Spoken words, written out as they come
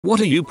What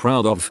are you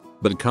proud of,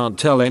 but can't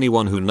tell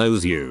anyone who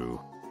knows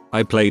you?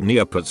 I played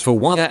Neopets for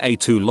way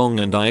too long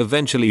and I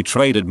eventually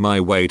traded my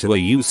way to a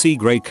UC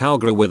Grey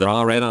Cowgirl with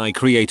RN I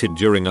created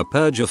during a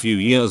purge a few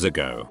years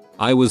ago.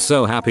 I was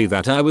so happy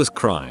that I was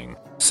crying.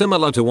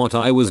 Similar to what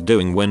I was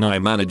doing when I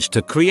managed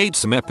to create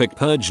some epic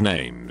purge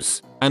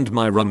names, and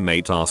my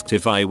roommate asked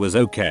if I was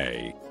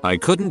okay. I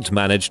couldn't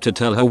manage to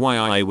tell her why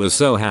I was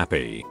so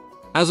happy.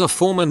 As a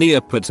former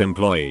Neopets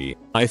employee,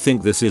 I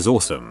think this is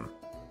awesome.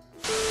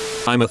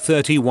 I'm a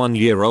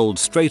 31-year-old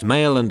straight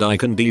male and I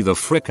can D the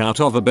frick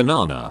out of a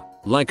banana,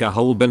 like a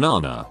whole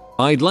banana.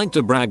 I'd like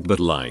to brag but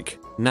like,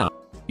 nah.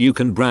 You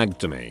can brag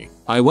to me,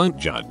 I won't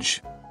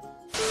judge.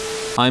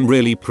 I'm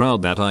really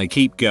proud that I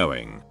keep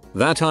going,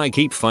 that I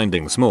keep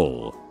finding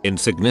small,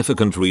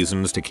 insignificant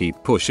reasons to keep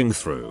pushing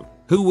through.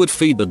 Who would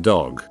feed the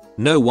dog?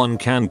 No one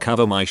can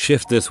cover my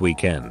shift this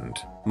weekend.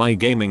 My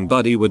gaming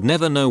buddy would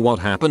never know what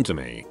happened to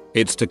me.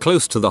 It's too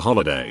close to the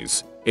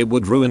holidays. It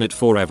would ruin it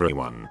for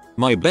everyone.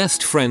 My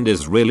best friend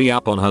is really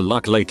up on her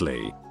luck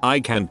lately. I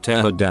can't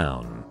tear her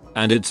down.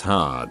 And it's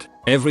hard.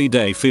 Every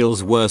day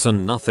feels worse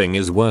and nothing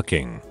is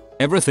working.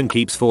 Everything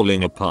keeps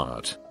falling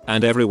apart.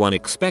 And everyone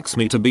expects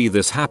me to be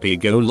this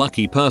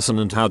happy-go-lucky person,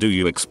 and how do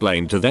you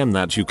explain to them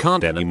that you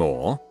can't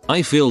anymore?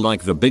 I feel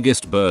like the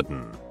biggest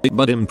burden.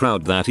 But I'm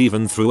proud that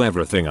even through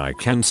everything I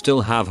can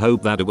still have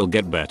hope that it will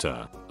get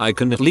better. I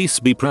can at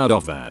least be proud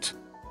of that.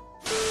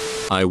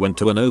 I went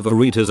to an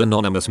Overeaters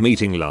Anonymous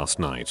meeting last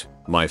night.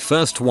 My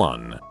first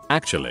one,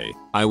 actually.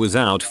 I was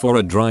out for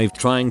a drive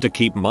trying to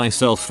keep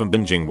myself from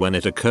binging when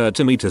it occurred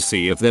to me to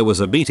see if there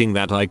was a meeting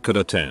that I could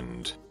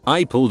attend.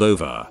 I pulled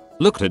over,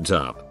 looked it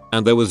up,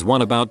 and there was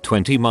one about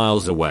 20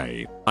 miles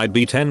away. I'd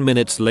be 10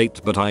 minutes late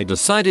but I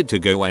decided to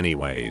go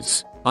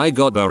anyways. I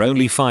got there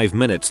only 5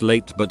 minutes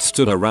late but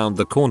stood around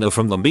the corner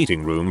from the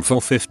meeting room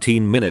for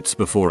 15 minutes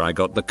before I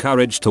got the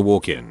courage to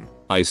walk in.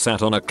 I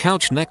sat on a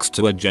couch next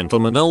to a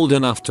gentleman old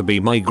enough to be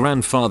my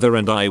grandfather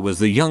and I was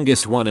the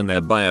youngest one in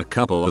there by a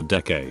couple of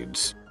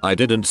decades. I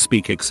didn't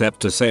speak except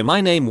to say my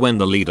name when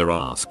the leader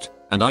asked,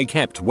 and I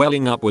kept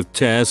welling up with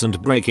tears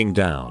and breaking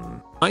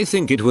down. I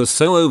think it was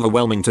so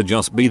overwhelming to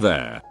just be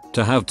there,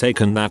 to have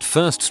taken that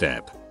first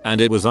step,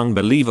 and it was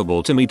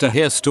unbelievable to me to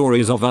hear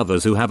stories of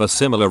others who have a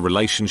similar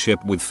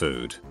relationship with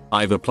food.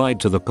 I've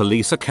applied to the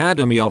police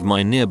academy of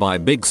my nearby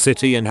big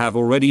city and have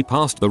already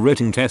passed the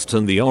written test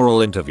and the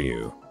oral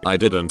interview. I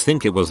didn't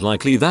think it was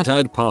likely that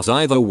I'd pass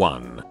either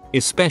one,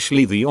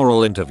 especially the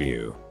oral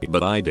interview,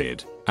 but I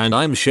did, and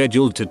I'm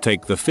scheduled to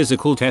take the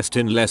physical test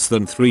in less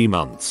than 3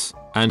 months,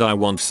 and I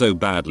want so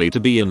badly to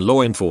be in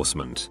law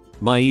enforcement.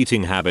 My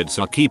eating habits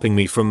are keeping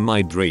me from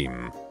my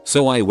dream.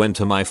 So I went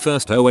to my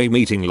first OA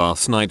meeting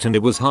last night and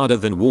it was harder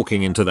than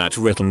walking into that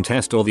written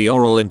test or the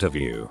oral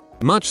interview.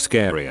 Much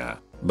scarier,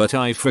 but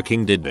I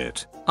freaking did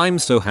it. I'm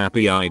so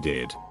happy I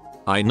did.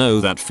 I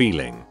know that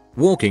feeling.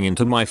 Walking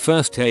into my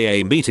first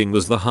AA meeting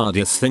was the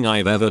hardest thing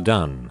I've ever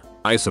done.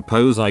 I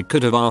suppose I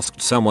could have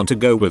asked someone to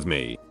go with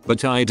me,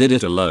 but I did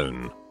it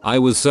alone. I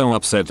was so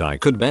upset I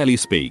could barely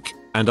speak,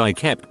 and I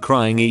kept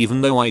crying even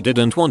though I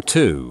didn't want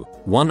to.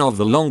 One of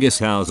the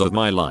longest hours of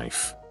my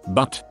life.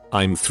 But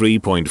I'm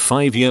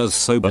 3.5 years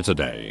sober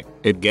today.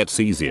 It gets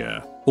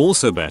easier.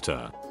 Also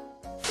better.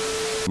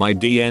 My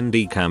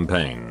D&D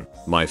campaign.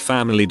 My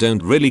family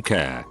don't really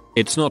care.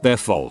 It's not their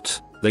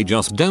fault. They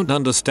just don't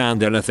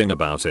understand anything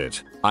about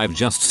it. I've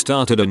just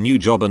started a new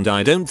job and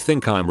I don't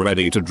think I'm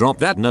ready to drop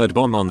that nerd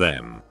bomb on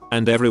them.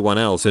 And everyone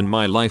else in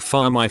my life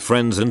are my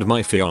friends and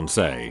my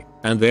fiance.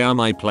 And they are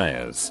my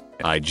players.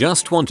 I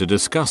just want to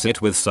discuss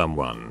it with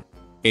someone.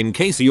 In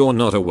case you're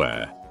not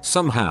aware,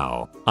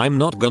 somehow, I'm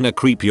not gonna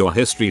creep your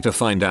history to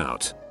find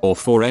out, or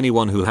for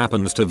anyone who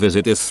happens to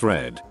visit this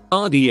thread.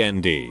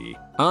 RDND,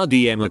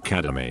 RDM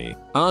Academy,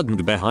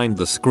 Ardent Behind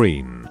the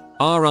Screen,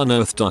 R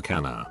Unearthed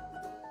Arcana.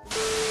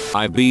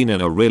 I've been in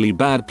a really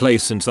bad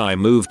place since I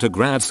moved to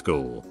grad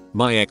school.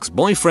 My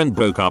ex-boyfriend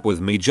broke up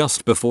with me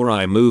just before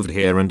I moved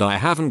here and I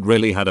haven't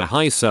really had a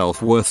high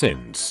self-worth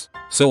since.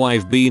 So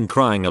I've been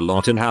crying a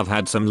lot and have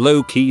had some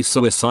low-key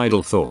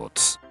suicidal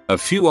thoughts. A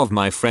few of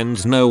my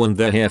friends know and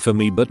they're here for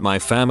me, but my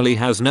family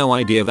has no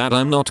idea that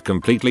I'm not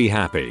completely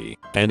happy.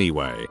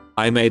 Anyway,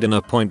 I made an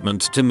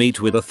appointment to meet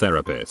with a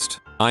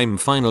therapist. I'm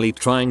finally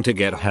trying to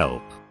get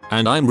help,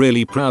 and I'm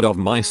really proud of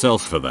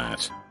myself for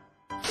that.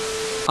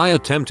 I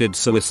attempted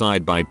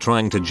suicide by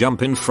trying to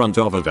jump in front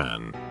of a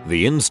van.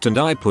 The instant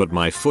I put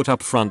my foot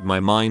up front, my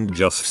mind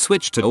just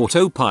switched to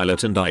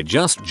autopilot and I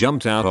just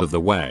jumped out of the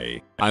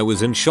way. I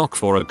was in shock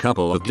for a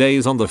couple of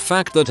days on the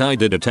fact that I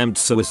did attempt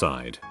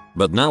suicide.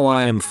 But now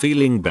I am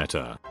feeling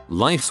better.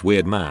 Life's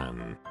weird,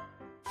 man.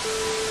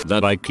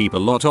 That I keep a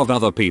lot of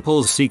other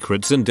people's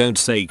secrets and don't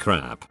say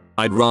crap.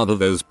 I'd rather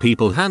those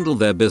people handle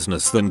their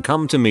business than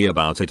come to me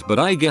about it, but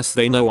I guess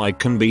they know I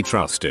can be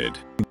trusted.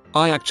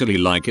 I actually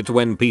like it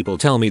when people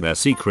tell me their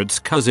secrets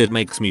cause it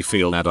makes me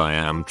feel that I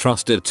am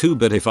trusted too,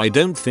 but if I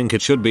don't think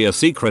it should be a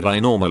secret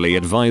I normally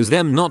advise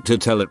them not to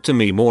tell it to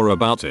me more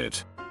about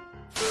it.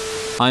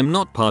 I'm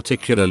not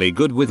particularly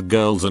good with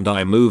girls and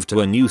I moved to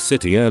a new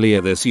city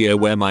earlier this year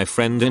where my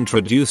friend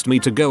introduced me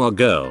to a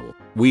girl.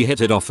 We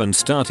hit it off and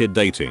started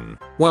dating.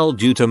 Well,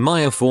 due to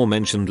my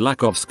aforementioned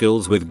lack of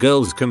skills with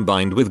girls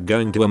combined with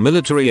going to a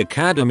military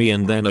academy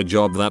and then a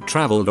job that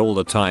traveled all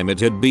the time, it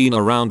had been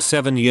around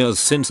 7 years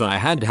since I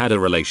had had a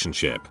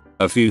relationship.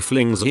 A few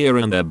flings here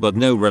and there but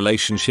no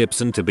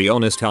relationships, and to be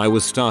honest I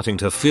was starting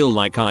to feel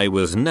like I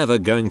was never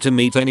going to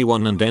meet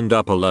anyone and end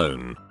up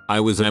alone. I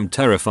was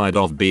terrified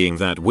of being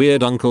that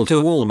weird uncle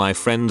to all my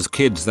friends'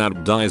 kids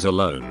that dies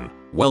alone.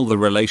 Well, the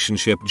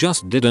relationship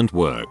just didn't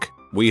work.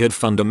 We had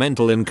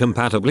fundamental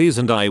incompatibilities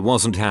and I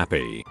wasn't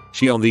happy.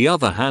 She on the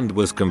other hand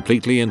was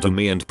completely into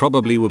me and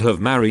probably would have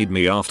married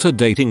me after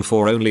dating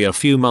for only a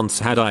few months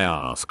had I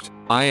asked.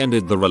 I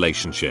ended the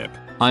relationship.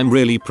 I'm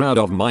really proud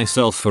of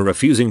myself for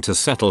refusing to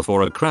settle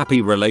for a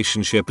crappy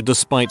relationship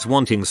despite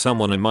wanting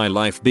someone in my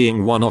life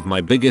being one of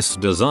my biggest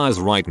desires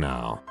right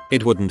now.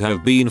 It wouldn't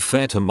have been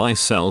fair to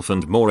myself,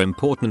 and more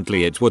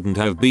importantly it wouldn't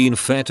have been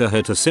fair to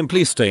her to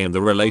simply stay in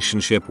the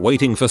relationship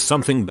waiting for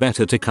something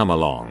better to come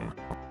along.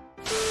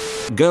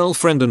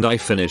 Girlfriend and I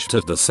finished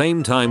at the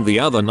same time the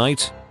other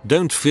night.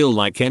 Don't feel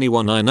like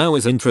anyone I know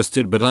is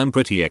interested, but I'm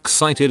pretty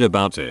excited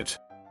about it.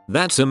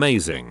 That's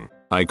amazing.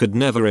 I could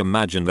never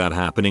imagine that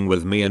happening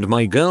with me and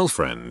my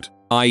girlfriend.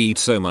 I eat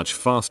so much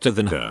faster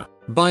than her.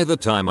 By the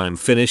time I'm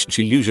finished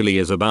she usually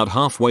is about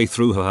halfway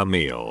through her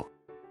meal.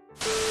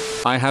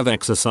 I have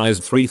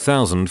exercised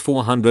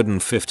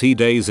 3,450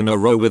 days in a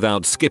row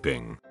without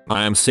skipping.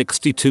 I am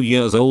 62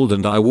 years old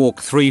and I walk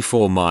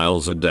 3-4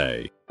 miles a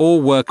day, or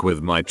work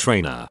with my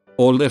trainer,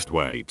 or lift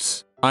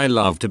weights. I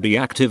love to be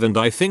active and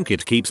I think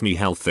it keeps me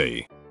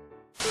healthy.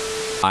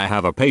 I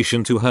have a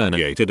patient who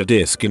herniated a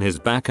disc in his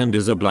back and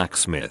is a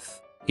blacksmith.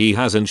 He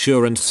has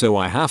insurance so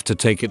I have to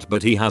take it,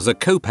 but he has a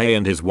copay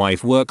and his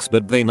wife works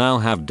but they now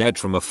have debt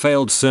from a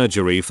failed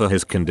surgery for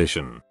his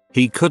condition.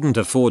 He couldn't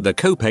afford the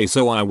copay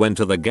so I went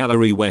to the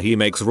gallery where he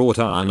makes wrought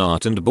iron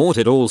art and bought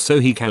it all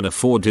so he can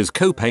afford his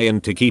copay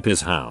and to keep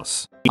his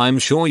house. I'm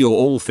sure you're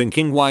all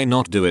thinking, why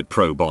not do it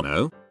pro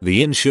bono?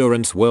 The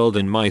insurance world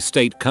in my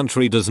state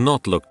country does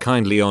not look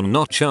kindly on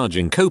not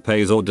charging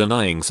copays or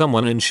denying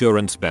someone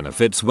insurance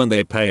benefits when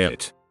they pay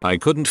it. I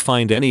couldn't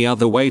find any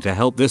other way to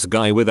help this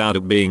guy without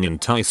it being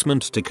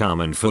enticement to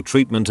come in for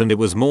treatment, and it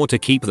was more to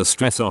keep the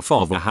stress off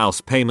of a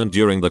house payment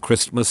during the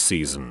Christmas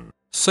season.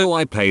 So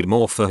I paid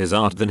more for his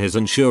art than his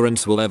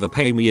insurance will ever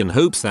pay me in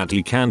hopes that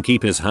he can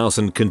keep his house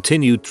and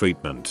continue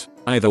treatment.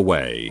 Either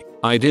way,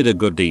 I did a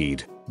good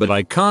deed, but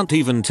I can't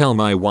even tell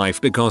my wife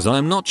because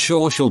I'm not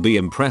sure she'll be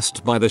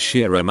impressed by the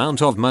sheer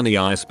amount of money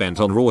I spent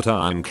on wrought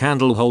iron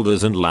candle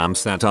holders and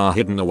lamps that are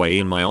hidden away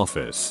in my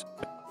office.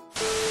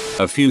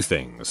 A few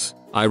things.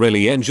 I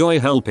really enjoy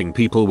helping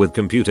people with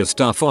computer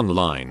stuff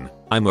online.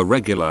 I'm a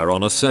regular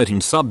on a certain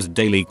subs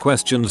daily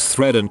questions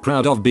thread and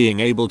proud of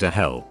being able to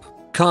help.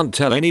 Can't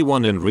tell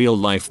anyone in real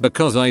life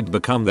because I'd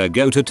become their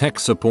go-to tech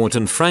support,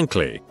 and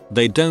frankly,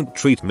 they don't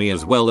treat me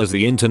as well as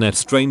the internet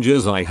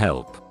strangers I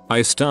help.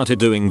 I started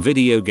doing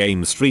video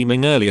game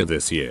streaming earlier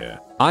this year.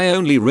 I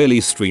only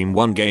really stream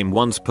one game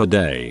once per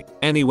day,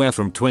 anywhere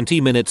from 20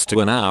 minutes to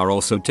an hour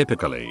or so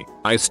typically.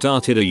 I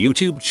started a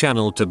YouTube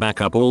channel to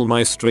back up all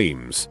my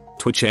streams.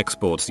 Twitch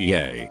exports,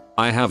 yay.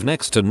 I have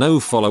next to no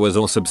followers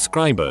or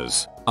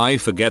subscribers. I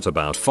forget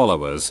about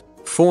followers.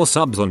 4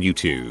 subs on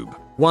YouTube,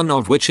 one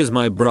of which is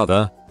my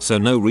brother, so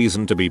no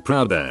reason to be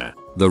proud there.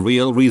 The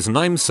real reason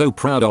I'm so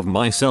proud of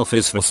myself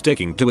is for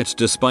sticking to it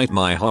despite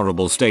my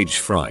horrible stage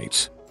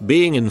fright.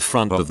 Being in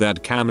front of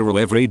that camera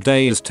every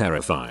day is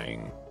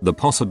terrifying. The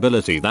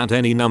possibility that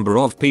any number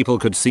of people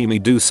could see me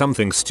do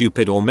something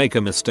stupid or make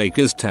a mistake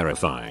is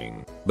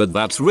terrifying. But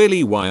that's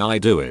really why I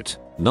do it.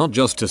 Not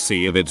just to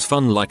see if it's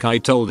fun like I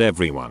told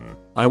everyone.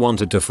 I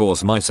wanted to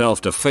force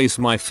myself to face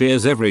my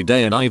fears every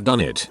day, and I've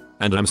done it.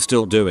 And I'm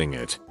still doing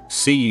it.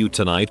 See you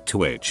tonight,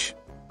 Twitch.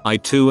 I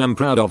too am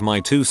proud of my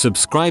 2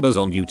 subscribers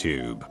on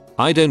YouTube.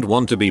 I don't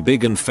want to be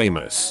big and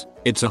famous.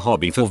 It's a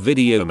hobby for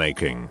video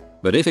making.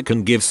 But if it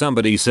can give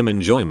somebody some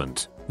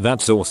enjoyment,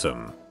 that's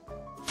awesome.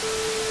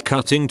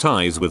 Cutting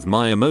ties with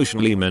my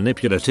emotionally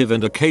manipulative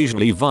and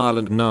occasionally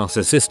violent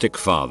narcissistic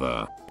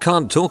father.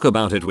 Can't talk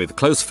about it with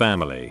close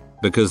family,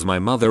 because my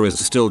mother is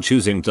still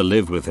choosing to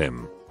live with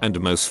him, and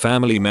most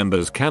family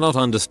members cannot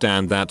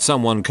understand that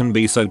someone can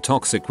be so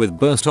toxic with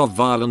burst of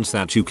violence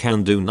that you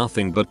can do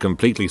nothing but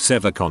completely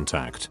sever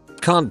contact.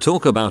 Can't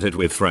talk about it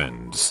with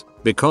friends,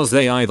 because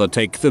they either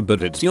take the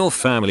 "but it's your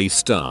family"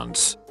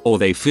 stance, or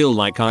they feel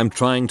like I'm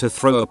trying to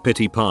throw a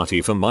pity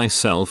party for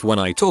myself when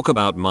I talk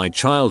about my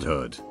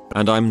childhood.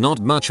 And I'm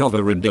not much of a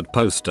Reddit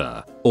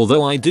poster,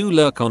 although I do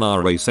lurk on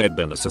RA said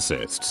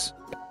narcissists.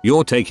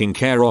 You're taking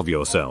care of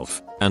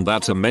yourself, and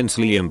that's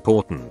immensely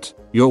important.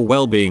 Your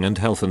well-being and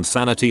health and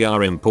sanity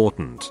are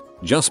important.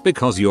 Just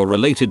because you're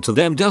related to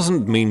them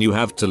doesn't mean you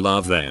have to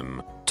love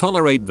them,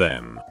 tolerate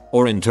them,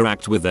 or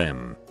interact with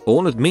them.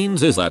 All it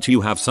means is that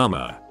you have some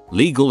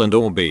legal and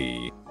or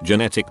B,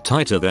 genetic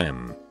tie to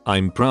them.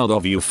 I'm proud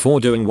of you for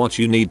doing what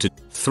you need to.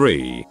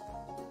 3.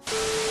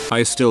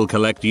 I still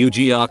collect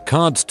UGR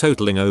cards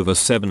totaling over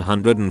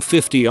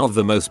 750 of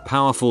the most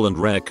powerful and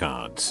rare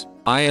cards.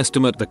 I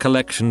estimate the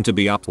collection to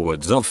be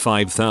upwards of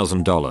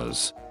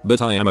 $5,000.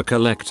 But I am a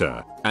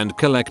collector, and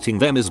collecting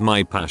them is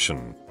my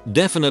passion.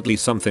 Definitely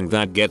something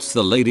that gets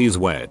the ladies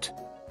wet.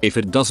 If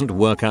it doesn't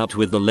work out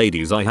with the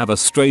ladies, I have a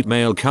straight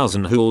male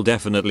cousin who'll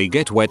definitely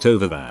get wet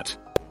over that.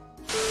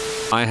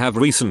 I have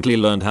recently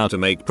learned how to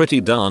make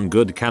pretty darn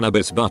good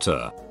cannabis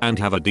butter, and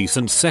have a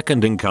decent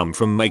second income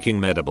from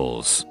making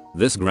edibles.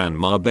 This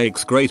grandma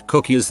bakes great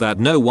cookies that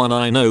no one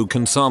I know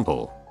can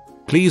sample.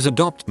 Please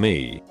adopt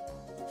me.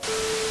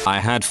 I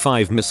had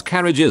 5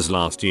 miscarriages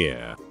last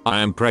year.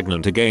 I am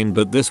pregnant again,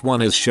 but this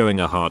one is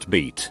showing a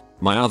heartbeat.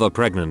 My other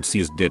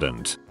pregnancies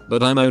didn't,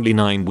 but I'm only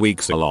 9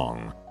 weeks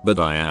along. But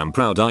I am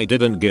proud I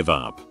didn't give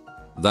up.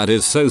 That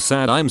is so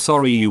sad. I'm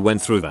sorry you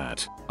went through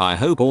that. I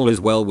hope all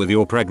is well with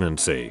your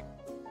pregnancy.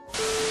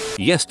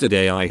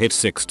 Yesterday I hit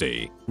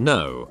 60.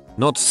 No,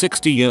 not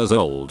 60 years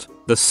old.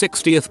 The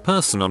 60th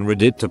person on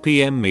Reddit to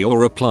PM me or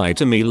reply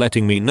to me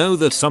letting me know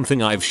that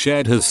something I've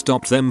shared has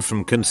stopped them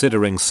from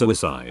considering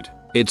suicide.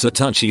 It's a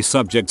touchy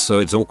subject, so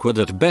it's awkward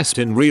at best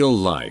in real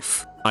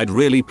life. I'd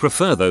really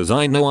prefer those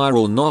I know I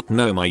will not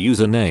know my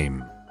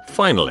username.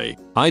 Finally,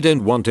 I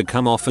don't want to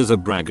come off as a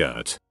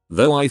braggart.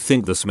 Though I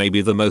think this may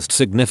be the most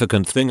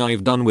significant thing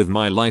I've done with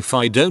my life,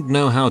 I don't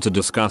know how to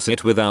discuss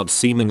it without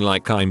seeming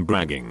like I'm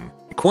bragging.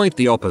 Quite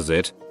the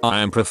opposite, I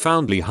am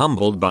profoundly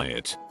humbled by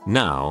it.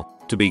 Now,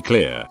 to be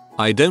clear,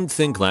 I don't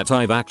think that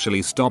I've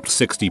actually stopped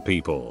 60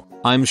 people.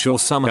 I'm sure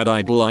some had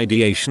idle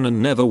ideation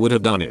and never would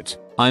have done it.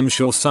 I'm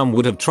sure some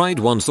would have tried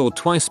once or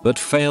twice but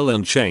fail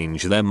and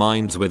change their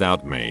minds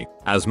without me.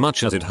 As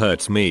much as it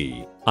hurts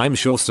me, I'm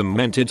sure some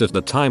meant it at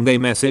the time they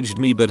messaged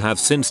me but have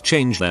since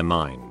changed their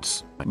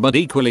minds. But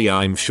equally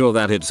I'm sure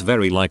that it's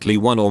very likely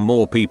one or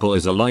more people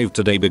is alive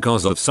today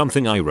because of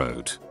something I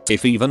wrote.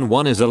 If even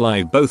one is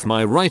alive, both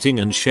my writing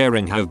and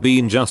sharing have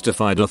been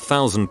justified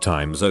 1,000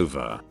 times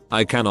over.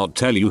 I cannot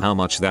tell you how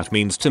much that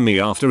means to me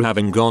after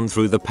having gone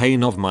through the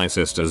pain of my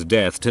sister's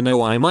death to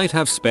know I might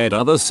have spared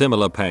others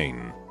similar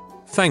pain.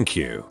 Thank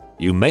you.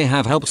 You may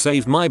have helped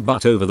save my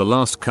butt over the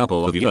last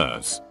couple of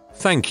years.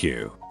 Thank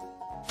you.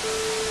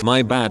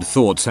 My bad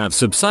thoughts have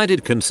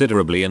subsided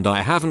considerably and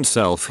I haven't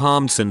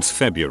self-harmed since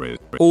February.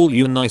 All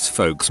you nice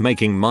folks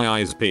making my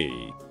eyes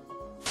pee.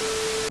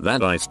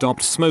 That I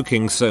stopped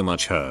smoking so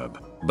much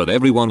herb. But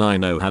everyone I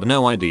know had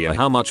no idea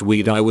how much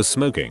weed I was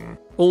smoking.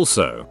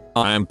 Also,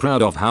 I am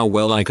proud of how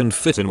well I can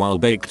fit in while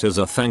baked as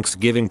a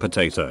Thanksgiving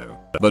potato.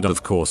 But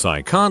of course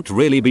I can't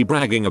really be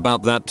bragging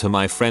about that to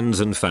my friends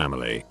and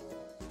family.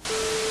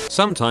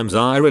 Sometimes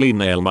I really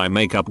nail my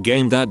makeup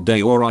game that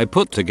day, or I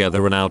put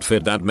together an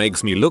outfit that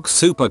makes me look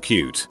super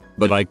cute,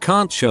 but I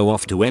can't show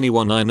off to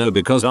anyone I know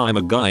because I'm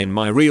a guy in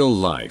my real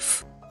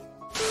life.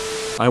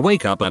 I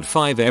wake up at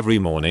 5 every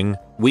morning,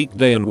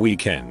 weekday and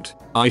weekend.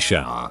 I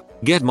shower,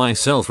 get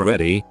myself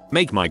ready,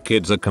 make my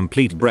kids a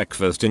complete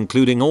breakfast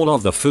including all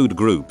of the food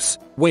groups,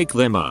 wake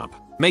them up,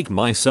 make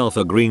myself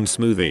a green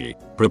smoothie,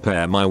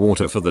 prepare my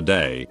water for the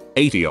day,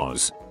 80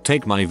 Oz,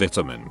 take my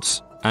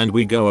vitamins, and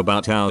we go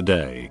about our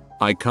day.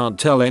 I can't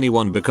tell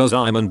anyone because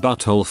I'm an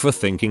butthole for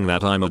thinking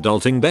that I'm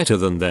adulting better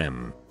than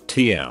them.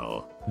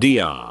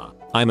 TLDR,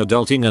 I'm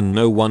adulting and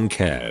no one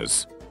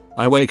cares.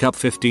 I wake up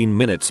 15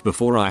 minutes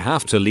before I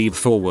have to leave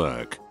for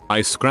work.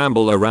 I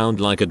scramble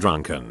around like a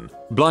drunken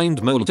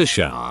blind mole to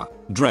shower,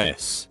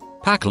 dress,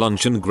 pack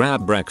lunch and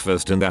grab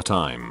breakfast in that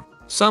time.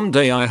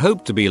 Someday I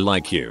hope to be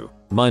like you,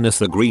 minus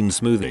the green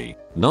smoothie.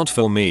 Not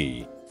for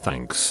me,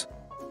 thanks.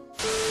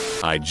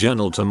 I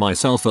journal to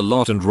myself a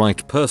lot and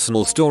write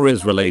personal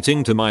stories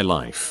relating to my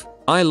life.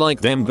 I like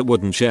them but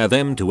wouldn't share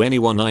them to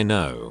anyone I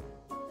know.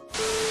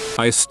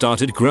 I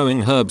started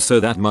growing herbs so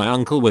that my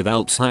uncle with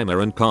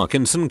Alzheimer and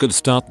Parkinson could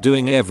start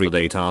doing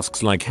everyday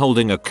tasks like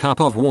holding a cup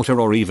of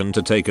water or even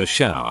to take a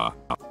shower.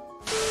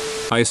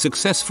 I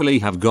successfully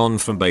have gone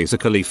from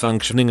basically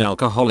functioning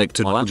alcoholic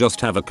to I'll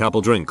just have a couple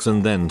drinks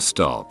and then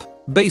stop.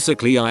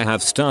 Basically I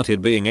have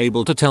started being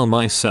able to tell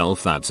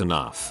myself that's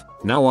enough.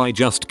 Now I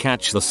just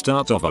catch the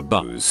start of a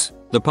booze,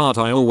 the part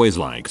I always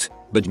liked,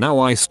 but now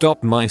I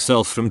stop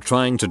myself from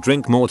trying to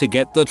drink more to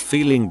get that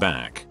feeling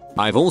back.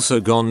 I've also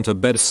gone to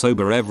bed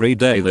sober every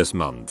day this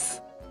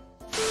month.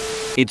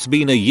 It's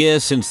been a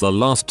year since the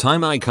last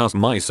time I cut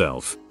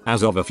myself.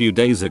 As of a few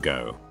days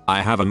ago,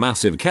 I have a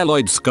massive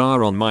keloid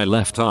scar on my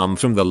left arm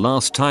from the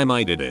last time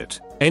I did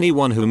it.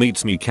 Anyone who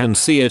meets me can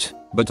see it,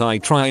 but I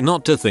try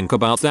not to think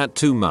about that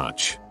too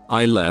much.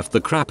 I left the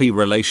crappy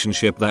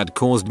relationship that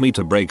caused me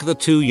to break the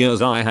 2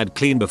 years I had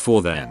clean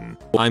before then.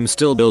 I'm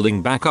still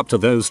building back up to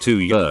those 2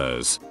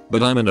 years,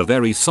 but I'm in a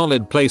very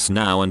solid place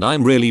now and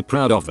I'm really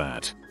proud of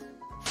that.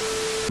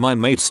 My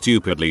mate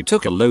stupidly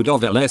took a load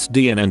of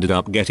LSD and ended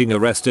up getting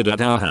arrested at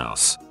our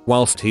house.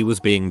 Whilst he was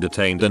being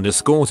detained and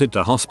escorted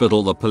to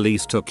hospital, the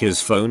police took his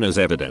phone as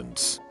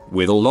evidence,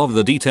 with all of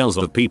the details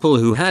of people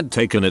who had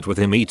taken it with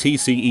him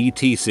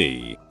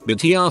etc.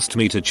 But he asked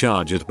me to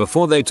charge it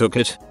before they took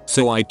it,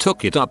 so I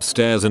took it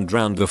upstairs and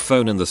drowned the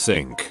phone in the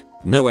sink.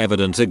 No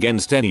evidence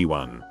against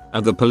anyone,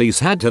 and the police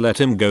had to let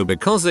him go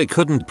because they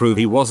couldn't prove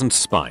he wasn't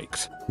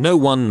spiked. No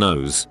one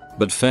knows,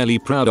 but fairly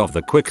proud of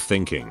the quick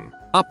thinking.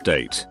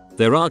 Update.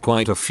 There are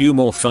quite a few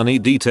more funny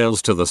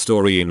details to the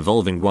story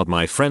involving what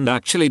my friend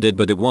actually did,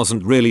 but it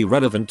wasn't really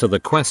relevant to the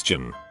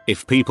question.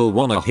 If people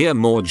wanna hear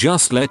more,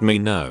 just let me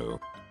know.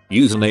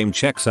 Username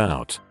checks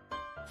out.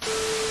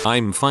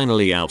 I'm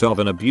finally out of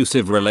an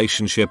abusive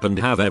relationship and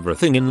have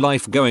everything in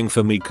life going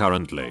for me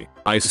currently.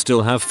 I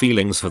still have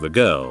feelings for the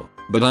girl,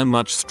 but I'm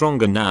much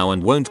stronger now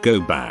and won't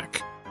go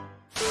back.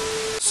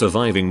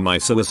 Surviving my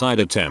suicide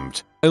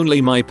attempt,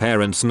 only my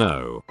parents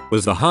know,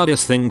 was the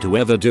hardest thing to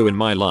ever do in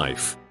my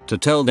life. To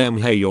tell them,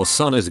 hey, your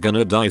son is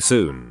gonna die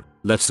soon,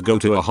 let's go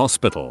to a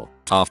hospital.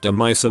 After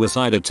my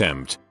suicide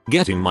attempt,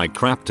 getting my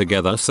crap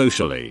together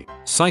socially,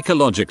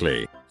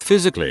 psychologically,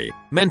 physically,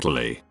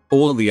 mentally,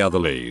 all the other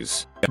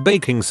lees.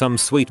 Baking some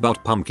sweet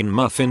butt pumpkin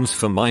muffins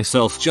for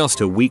myself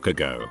just a week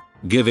ago.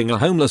 Giving a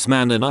homeless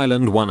man an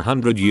island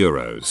 100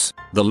 euros.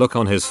 The look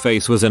on his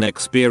face was an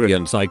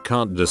experience I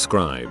can't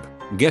describe.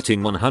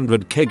 Getting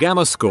 100k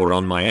gamma score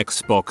on my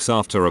Xbox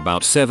after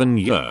about 7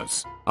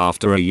 years.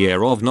 After a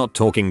year of not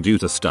talking due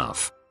to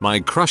stuff, my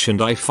crush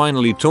and I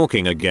finally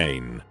talking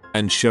again,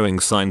 and showing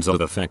signs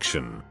of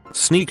affection.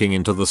 Sneaking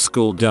into the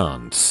school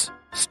dance.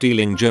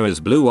 Stealing Joe's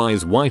Blue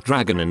Eyes White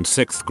Dragon in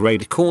 6th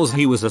grade cause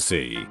he was a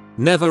C.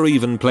 Never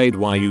even played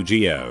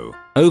Yu-Gi-Oh!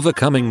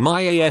 Overcoming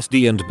my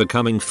ASD and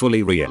becoming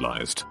fully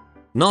realized.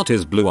 Not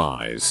his blue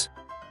eyes.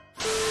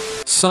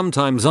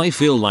 Sometimes I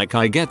feel like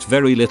I get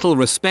very little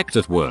respect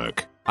at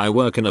work. I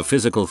work in a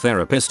physical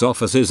therapist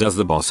offices as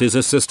the boss's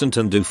assistant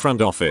and do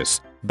front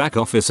office, back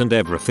office and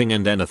everything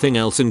and anything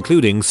else,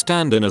 including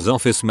stand in as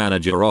office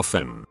manager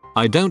often.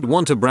 I don't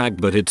want to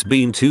brag, but it's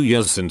been 2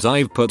 years since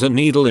I've put a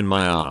needle in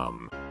my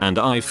arm. And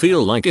I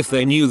feel like if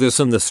they knew this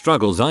and the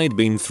struggles I'd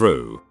been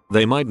through,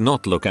 they might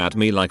not look at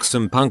me like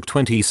some punk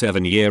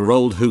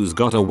 27-year-old who's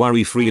got a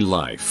worry-free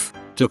life.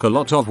 Took a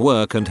lot of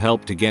work and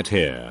help to get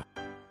here.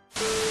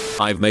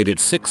 I've made it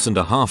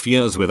 6.5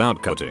 years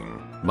without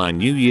cutting. My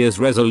New Year's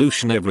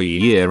resolution every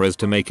year is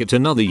to make it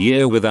another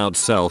year without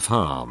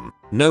self-harm.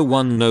 No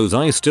one knows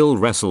I still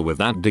wrestle with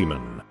that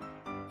demon.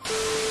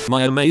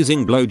 My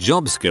amazing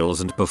blowjob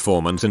skills and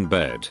performance in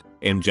bed,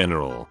 in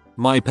general.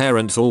 My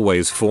parents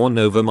always fawn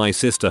over my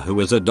sister, who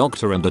is a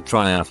doctor and a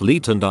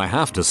triathlete, and I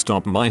have to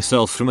stop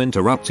myself from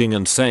interrupting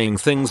and saying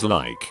things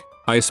like,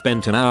 I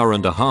spent an hour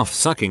and a half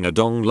sucking a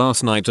dong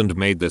last night and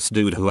made this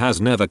dude who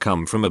has never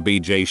come from a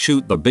BJ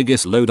shoot the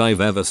biggest load I've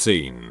ever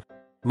seen.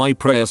 My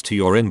prayers to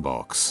your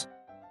inbox.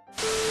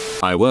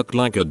 I worked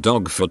like a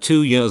dog for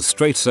 2 years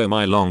straight so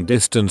my long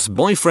distance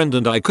boyfriend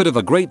and I could have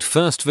a great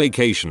first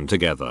vacation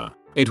together.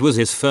 It was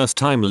his first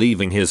time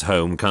leaving his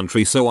home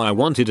country, so I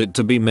wanted it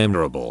to be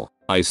memorable.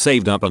 I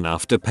saved up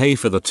enough to pay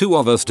for the two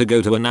of us to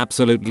go to an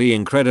absolutely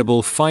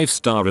incredible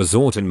 5-star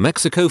resort in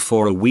Mexico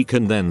for a week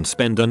and then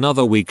spend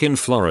another week in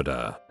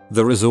Florida.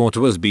 The resort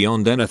was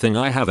beyond anything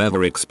I have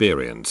ever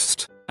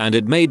experienced, and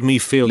it made me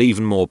feel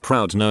even more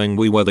proud knowing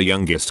we were the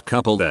youngest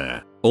couple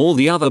there. All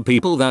the other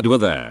people that were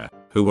there,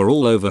 who were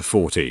all over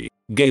 40,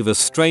 gave us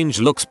strange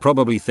looks,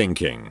 probably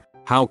thinking,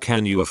 how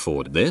can you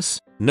afford this?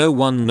 No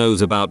one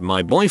knows about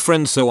my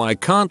boyfriend, so I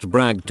can't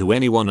brag to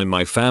anyone in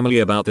my family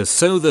about this,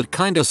 so that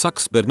kinda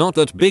sucks, but not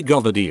that big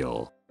of a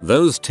deal.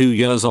 Those 2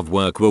 years of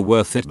work were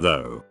worth it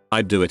though.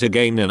 I'd do it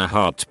again in a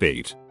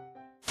heartbeat.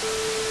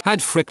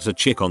 Had fricked a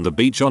chick on the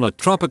beach on a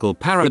tropical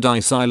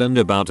paradise island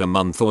about a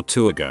month or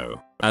 2 ago.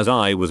 As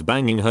I was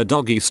banging her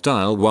doggy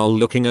style while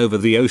looking over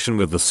the ocean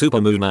with the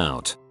supermoon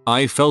out,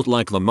 I felt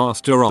like the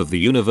master of the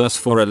universe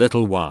for a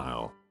little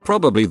while.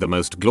 Probably the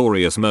most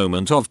glorious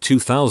moment of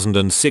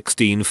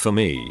 2016 for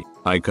me.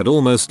 I could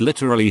almost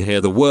literally hear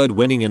the word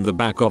winning in the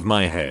back of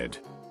my head.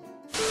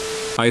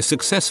 I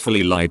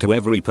successfully lie to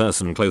every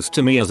person close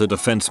to me as a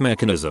defense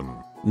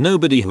mechanism.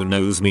 Nobody who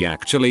knows me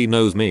actually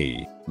knows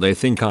me. They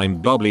think I'm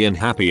bubbly and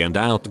happy and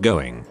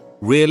outgoing.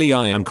 Really,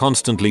 I am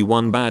constantly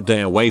one bad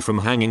day away from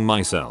hanging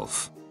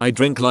myself. I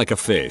drink like a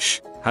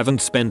fish, haven't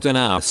spent an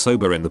hour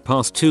sober in the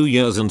past 2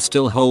 years and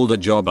still hold a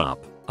job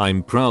up.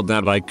 I'm proud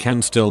that I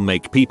can still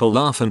make people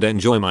laugh and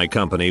enjoy my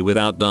company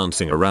without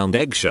dancing around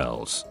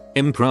eggshells.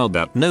 I'm proud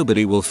that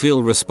nobody will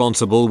feel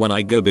responsible when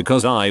I go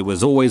because I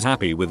was always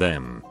happy with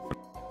them.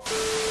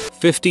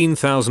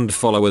 15,000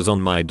 followers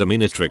on my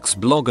dominatrix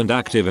blog and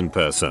active in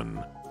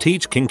person.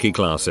 Teach kinky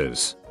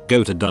classes.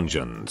 Go to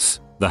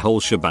dungeons. The whole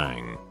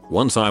shebang.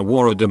 Once I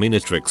wore a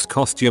dominatrix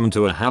costume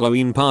to a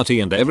Halloween party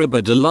and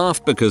everybody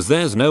laughed because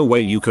there's no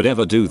way you could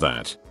ever do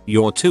that.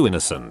 You're too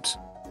innocent.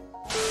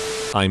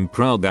 I'm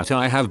proud that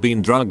I have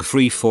been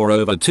drug-free for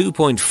over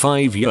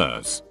 2.5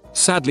 years.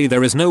 Sadly,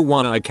 there is no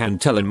one I can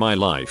tell in my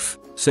life,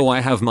 so I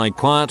have my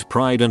quiet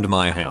pride and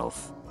my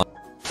health.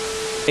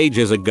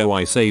 Ages ago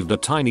I saved a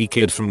tiny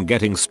kid from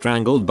getting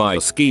strangled by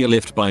a ski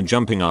lift by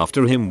jumping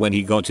after him when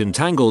he got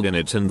entangled in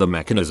it and the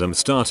mechanism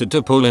started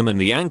to pull him and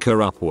the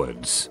anchor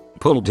upwards.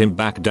 Pulled him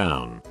back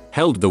down,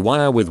 held the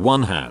wire with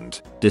one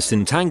hand,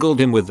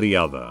 disentangled him with the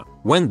other.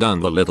 When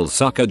done, the little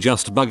sucker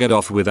just buggered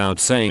off without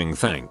saying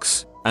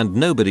thanks. and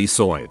nobody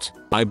saw it.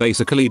 I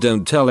basically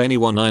don't tell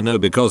anyone I know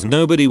because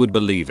nobody would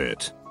believe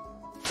it.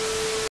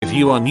 If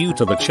you are new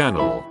to the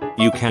channel,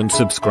 you can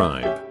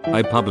subscribe.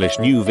 I publish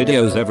new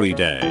videos every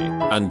day.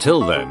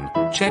 Until then,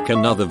 check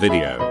another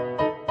video.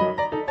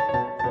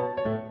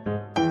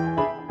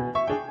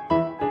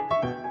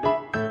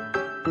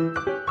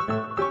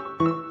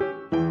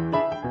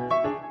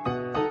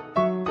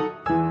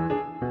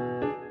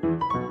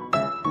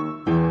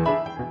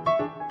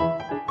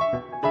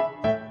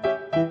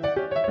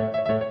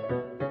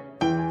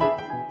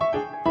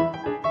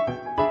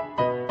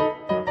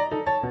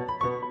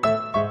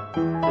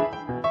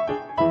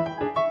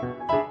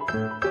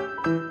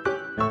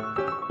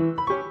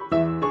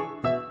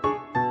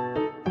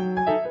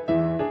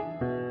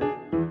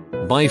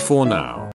 Bye for now.